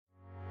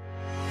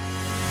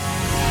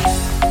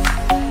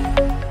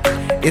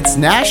It's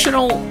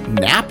National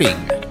Napping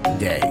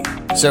Day.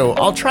 So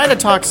I'll try to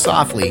talk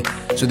softly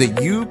so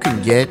that you can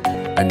get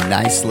a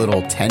nice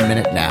little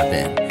 10-minute nap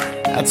in.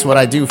 That's what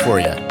I do for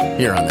you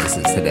here on This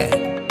Is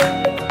Today.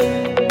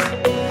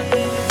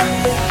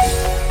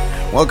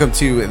 Welcome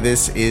to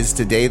This Is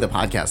Today, the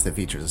podcast that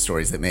features the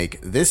stories that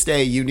make this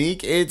day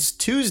unique. It's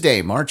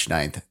Tuesday, March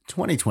 9th,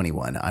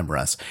 2021. I'm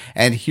Russ,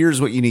 and here's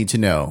what you need to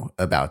know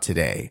about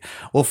today.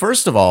 Well,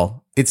 first of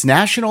all, it's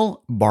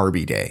National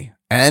Barbie Day,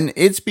 and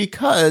it's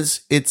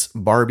because it's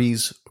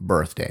Barbie's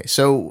birthday.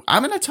 So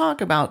I'm going to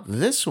talk about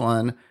this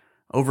one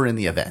over in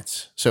the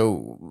events.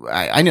 So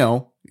I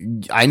know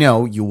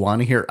you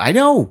want to hear. I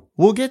know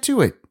we'll get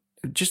to it.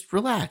 Just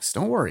relax.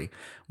 Don't worry.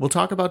 We'll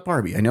talk about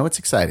Barbie. I know it's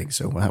exciting,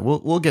 so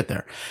we'll get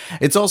there.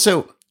 It's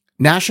also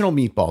National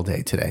Meatball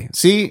Day today.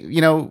 See,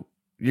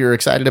 you're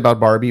excited about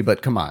Barbie,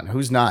 but come on,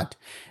 who's not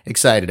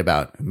excited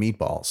about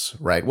meatballs,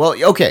 right? Well,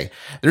 okay,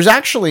 there's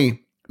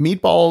actually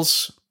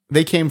meatballs.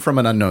 They came from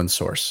an unknown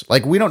source.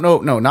 Like, we don't know.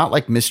 No, not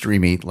like mystery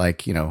meat,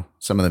 like,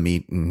 some of the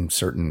meat in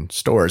certain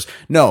stores.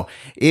 No,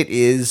 it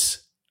is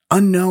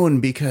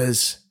unknown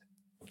because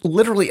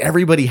literally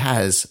everybody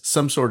has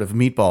some sort of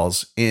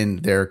meatballs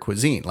in their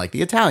cuisine, like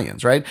the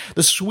Italians, right?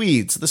 The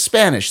Swedes, the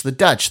Spanish, the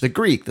Dutch, the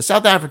Greek, the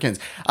South Africans,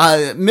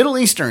 Middle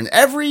Eastern,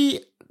 every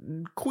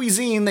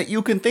cuisine that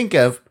you can think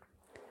of.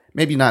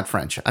 Maybe not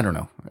French. I don't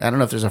know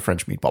if there's a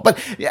French meatball,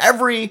 but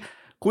every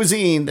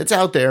cuisine that's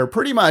out there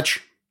pretty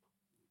much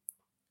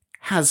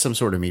has some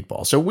sort of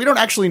meatball. So we don't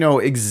actually know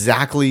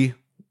exactly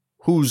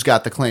who's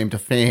got the claim to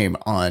fame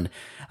on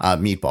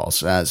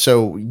meatballs.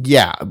 So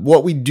yeah,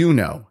 what we do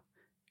know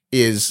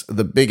is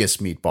the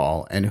biggest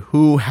meatball and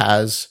who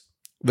has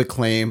the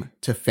claim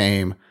to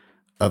fame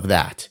of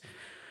that.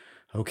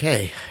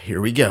 Okay,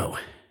 here we go.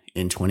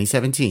 In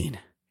 2017,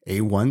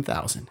 a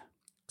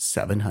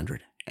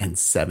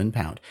 1,707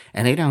 pound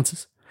and 8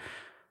 ounces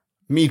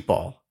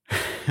meatball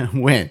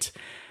went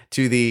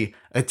to the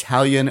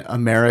Italian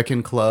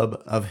American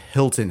Club of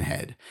Hilton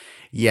Head.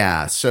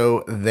 Yeah,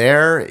 so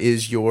there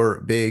is your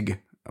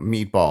big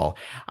meatball.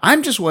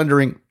 I'm just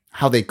wondering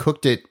how they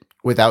cooked it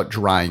without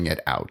drying it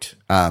out.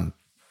 I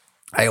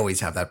always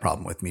have that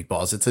problem with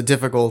meatballs. It's a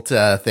difficult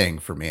thing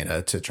for me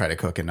to try to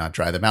cook and not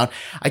dry them out.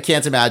 I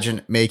can't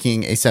imagine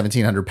making a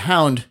 1,700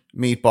 pound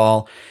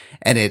meatball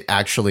and it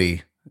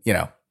actually,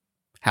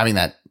 having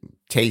that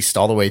taste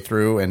all the way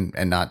through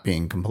and not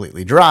being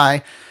completely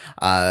dry.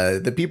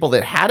 The people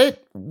that had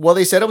it, well,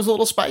 they said it was a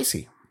little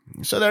spicy.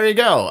 So there you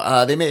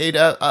go. They made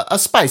a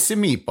spicy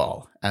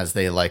meatball, as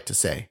they like to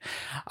say.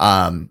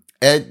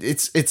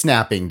 It's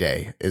napping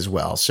day as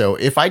well. So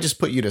if I just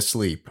put you to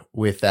sleep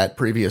with that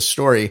previous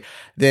story,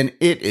 then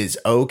it is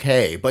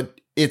okay.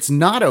 But it's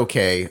not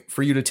okay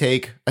for you to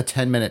take a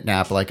 10-minute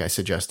nap like I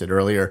suggested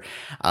earlier.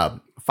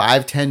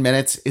 5-10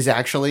 minutes is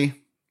actually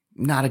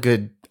not a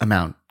good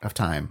amount of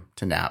time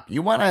to nap.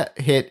 You want to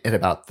hit at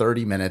about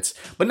 30 minutes,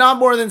 but not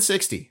more than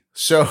 60.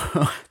 So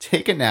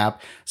take a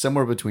nap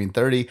somewhere between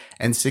 30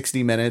 and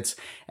 60 minutes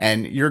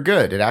and you're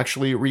good. It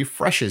actually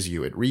refreshes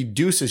you. It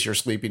reduces your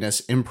sleepiness,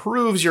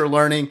 improves your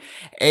learning,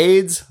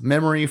 aids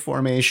memory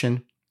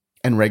formation,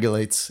 and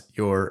regulates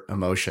your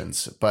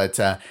emotions. But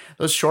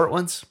those short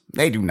ones,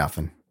 they do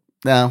nothing.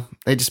 No,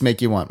 they just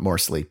make you want more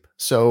sleep.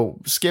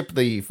 So skip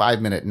the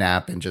 5-minute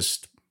nap and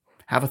just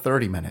have a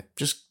 30-minute.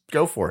 Just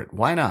go for it.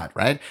 Why not,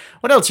 right?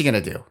 What else are you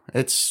going to do?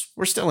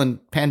 We're still in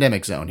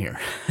pandemic zone here.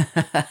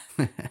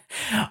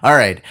 All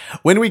right.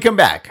 When we come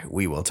back,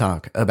 we will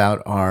talk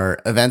about our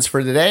events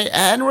for today,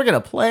 and we're going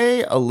to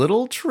play a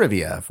little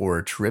trivia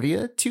for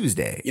Trivia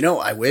Tuesday.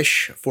 I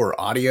wish for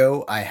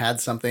audio I had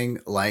something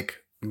like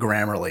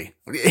Grammarly.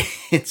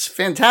 It's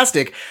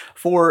fantastic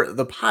for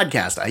the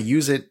podcast. I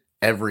use it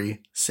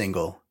every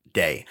single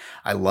day.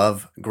 I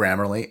love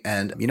Grammarly,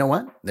 and you know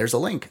what? There's a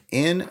link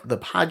in the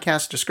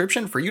podcast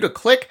description for you to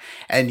click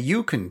and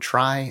you can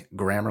try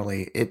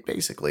Grammarly.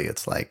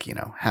 It's like,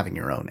 having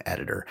your own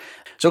editor.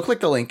 So click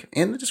the link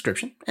in the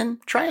description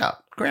and try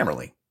out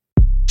Grammarly.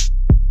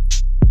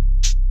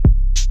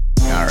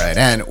 All right,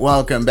 and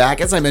welcome back.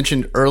 As I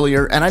mentioned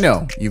earlier, and I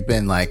know you've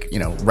been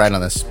right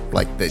on this,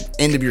 like the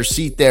end of your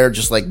seat there,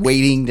 just like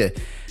waiting to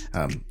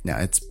now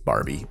it's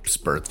Barbie's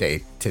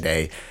birthday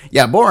today.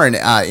 Yeah, born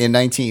in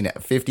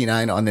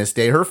 1959 on this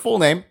day. Her full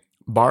name,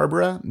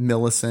 Barbara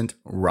Millicent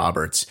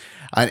Roberts,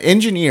 an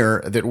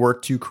engineer that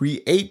worked to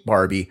create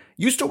Barbie,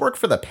 used to work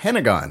for the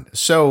Pentagon.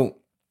 So,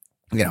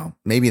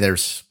 maybe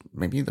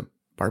the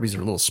Barbies are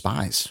little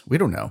spies. We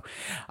don't know.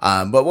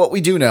 But what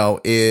we do know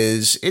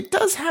is it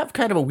does have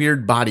kind of a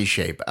weird body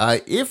shape.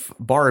 If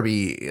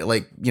Barbie,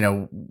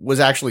 was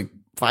actually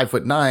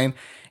 5'9"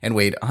 and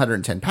weighed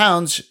 110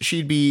 pounds,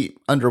 she'd be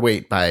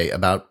underweight by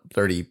about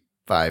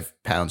 35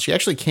 pounds. She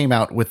actually came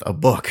out with a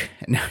book.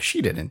 Now,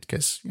 she didn't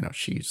because,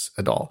 she's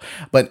a doll.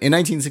 But in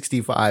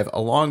 1965,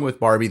 along with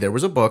Barbie, there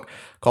was a book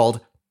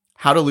called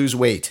How to Lose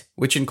Weight,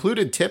 which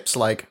included tips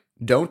like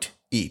don't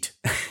eat.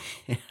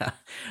 Yeah.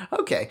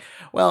 Okay.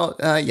 Well,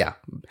 yeah.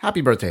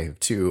 Happy birthday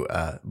to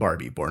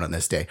Barbie, born on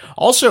this day.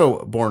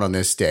 Also born on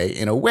this day,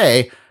 in a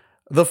way,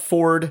 the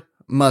Ford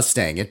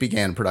Mustang. It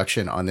began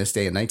production on this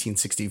day in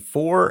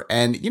 1964.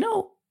 And,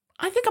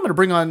 I think I'm going to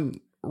bring on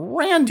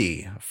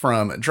Randy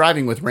from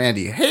Driving with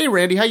Randy. Hey,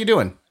 Randy, how you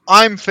doing?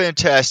 I'm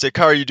fantastic.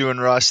 How are you doing,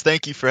 Ross?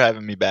 Thank you for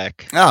having me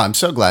back. Oh, I'm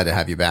so glad to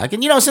have you back.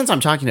 And, since I'm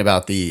talking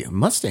about the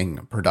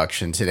Mustang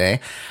production today,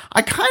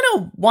 I kind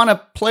of want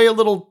to play a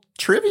little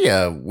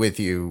trivia with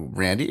you,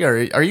 Randy.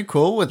 Are you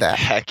cool with that?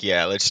 Heck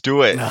yeah, let's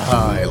do it. Oh,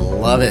 I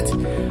love it.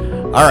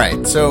 All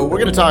right, so we're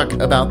going to talk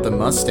about the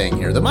Mustang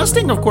here. The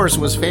Mustang, of course,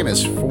 was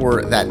famous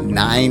for that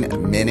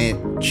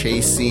 9-minute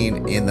chase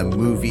scene in the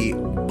movie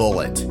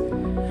Bullet.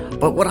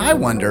 But what I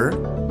wonder,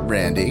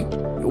 Randy,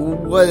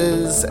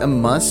 was a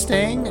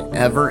Mustang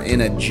ever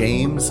in a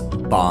James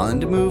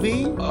Bond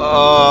movie?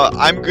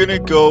 I'm going to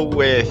go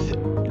with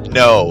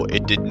no,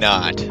 it did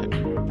not.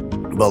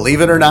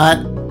 Believe it or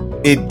not,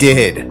 it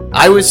did.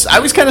 I was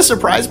kind of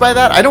surprised by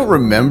that. I don't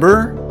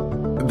remember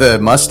the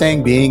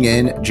Mustang being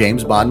in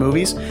James Bond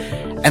movies.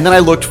 And then I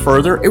looked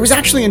further. It was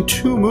actually in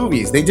 2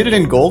 movies. They did it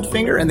in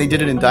Goldfinger and they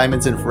did it in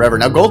Diamonds in Forever.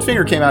 Now,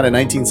 Goldfinger came out in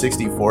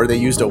 1964. They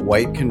used a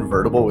white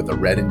convertible with a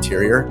red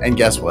interior. And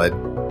guess what?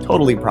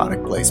 Totally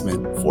product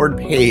placement. Ford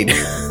paid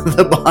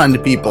the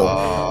Bond people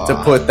to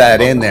put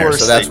that in there.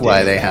 So that's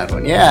why they had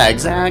one. Yeah,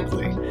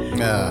 exactly.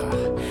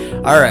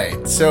 All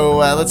right. So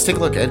let's take a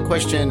look at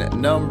question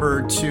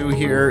number 2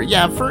 here.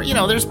 Yeah,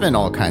 there's been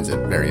all kinds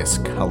of various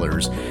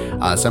colors.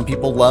 Some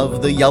people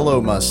love the yellow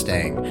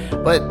Mustang.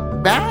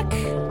 But back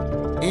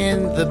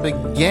in the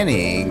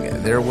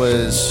beginning, there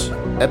was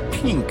a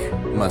pink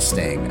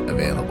Mustang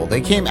available. They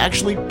came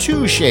actually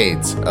 2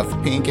 shades of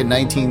pink in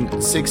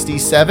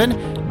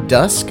 1967,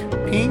 dusk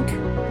pink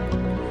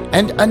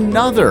and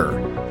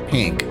another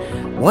pink.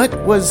 What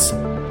was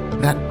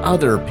that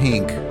other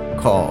pink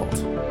called?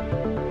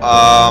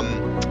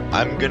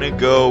 I'm gonna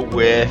go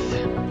with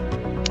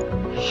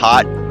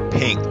hot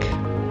pink.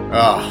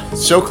 Oh,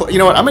 so close. You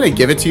know what? I'm gonna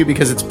give it to you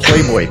because it's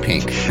Playboy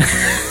pink.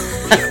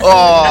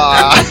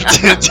 I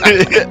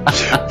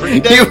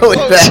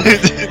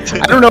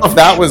don't know if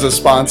that was a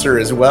sponsor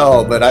as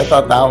well, but I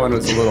thought that one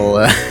was a little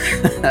hard.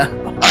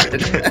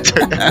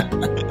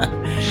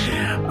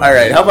 All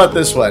right, how about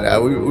this one?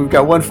 We've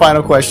got one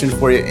final question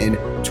for you. In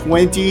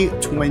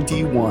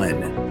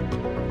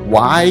 2021,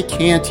 why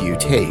can't you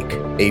take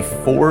a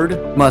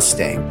Ford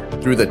Mustang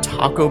through the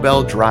Taco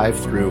Bell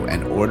drive-thru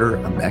and order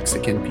a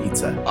Mexican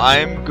pizza?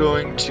 I'm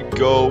going to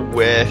go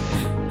with...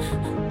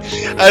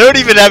 I don't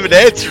even have an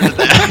answer to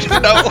that.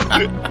 No.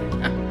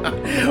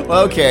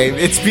 Well, okay,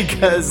 it's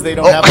because they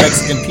don't have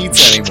Mexican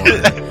pizza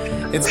anymore.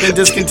 It's been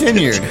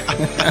discontinued.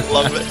 I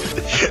love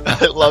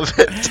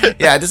it.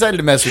 Yeah, I decided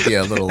to mess with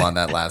you a little on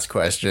that last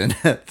question.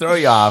 Throw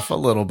you off a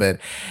little bit.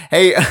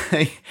 Hey,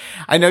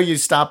 I know you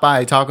stop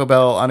by Taco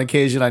Bell on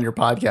occasion on your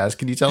podcast.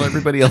 Can you tell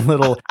everybody a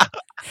little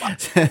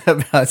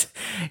about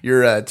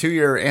your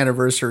 2-year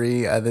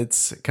anniversary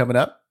that's coming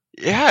up?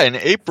 Yeah, in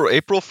April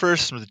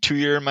 1st, the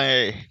 2-year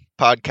my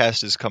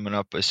podcast is coming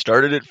up. I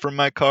started it from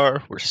my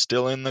car. We're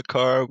still in the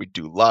car. We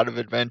do a lot of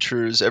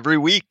adventures every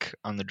week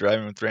on the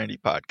Driving with Randy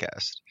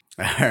podcast.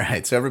 All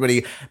right. So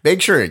everybody,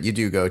 make sure you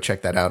do go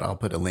check that out. I'll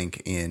put a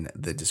link in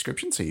the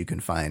description so you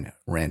can find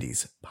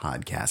Randy's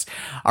podcast.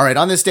 All right.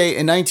 On this day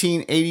in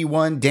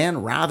 1981,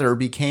 Dan Rather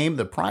became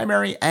the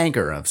primary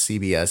anchor of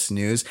CBS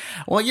News.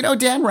 Well,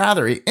 Dan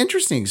Rather,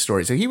 interesting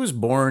story. So he was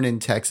born in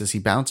Texas. He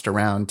bounced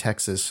around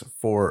Texas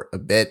for a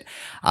bit.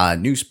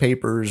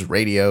 Newspapers,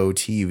 radio,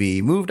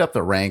 TV, moved up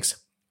the ranks.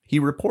 He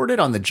reported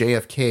on the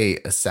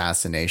JFK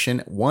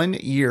assassination. 1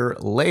 year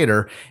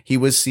later, he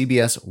was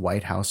CBS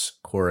White House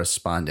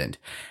correspondent.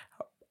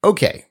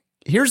 Okay,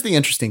 here's the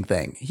interesting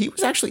thing. He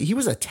was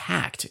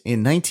attacked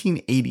in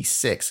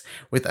 1986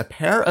 with a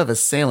pair of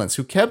assailants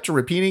who kept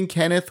repeating,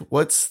 "Kenneth,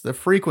 what's the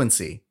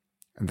frequency?"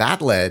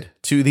 That led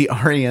to the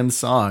REM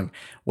song,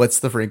 "What's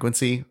the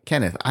Frequency,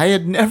 Kenneth?" I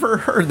had never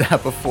heard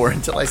that before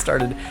until I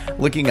started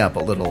looking up a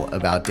little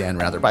about Dan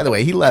Rather. By the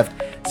way, he left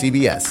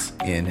CBS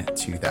in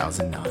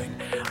 2009.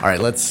 All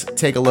right, let's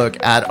take a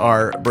look at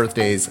our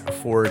birthdays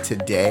for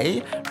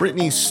today.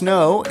 Brittany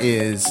Snow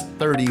is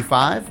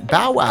 35.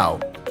 Bow Wow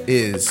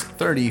is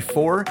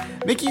 34.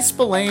 Mickey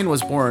Spillane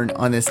was born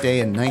on this day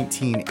in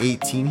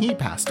 1918. He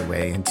passed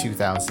away in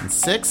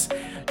 2006.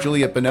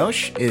 Juliette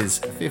Binoche is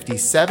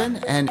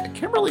 57, and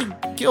Kimberly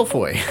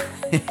Guilfoyle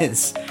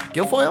is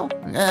Guilfoyle?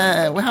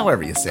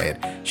 However you say it.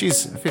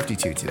 She's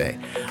 52 today.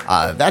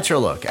 That's your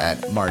look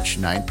at March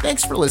 9th.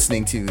 Thanks for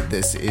listening to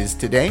This Is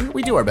Today.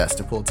 We do our best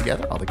to pull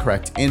together all the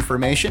correct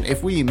information.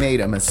 If we made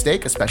a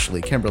mistake,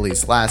 especially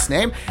Kimberly's last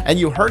name, and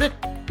you heard it,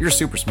 you're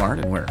super smart,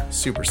 and we're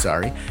super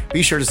sorry.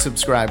 Be sure to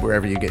subscribe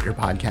wherever you get your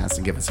podcasts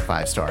and give us a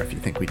 5-star if you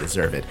think we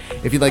deserve it.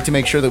 If you'd like to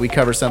make sure that we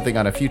cover something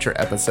on a future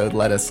episode,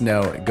 let us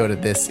know. Go to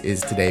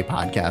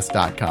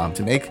thisistodaypodcast.com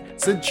to make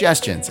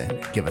suggestions and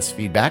give us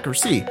feedback or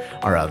see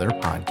our other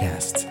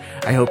podcasts.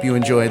 I hope you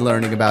enjoyed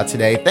learning about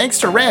today. Thanks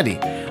to Randy.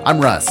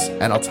 I'm Russ,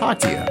 and I'll talk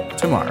to you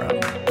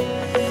tomorrow.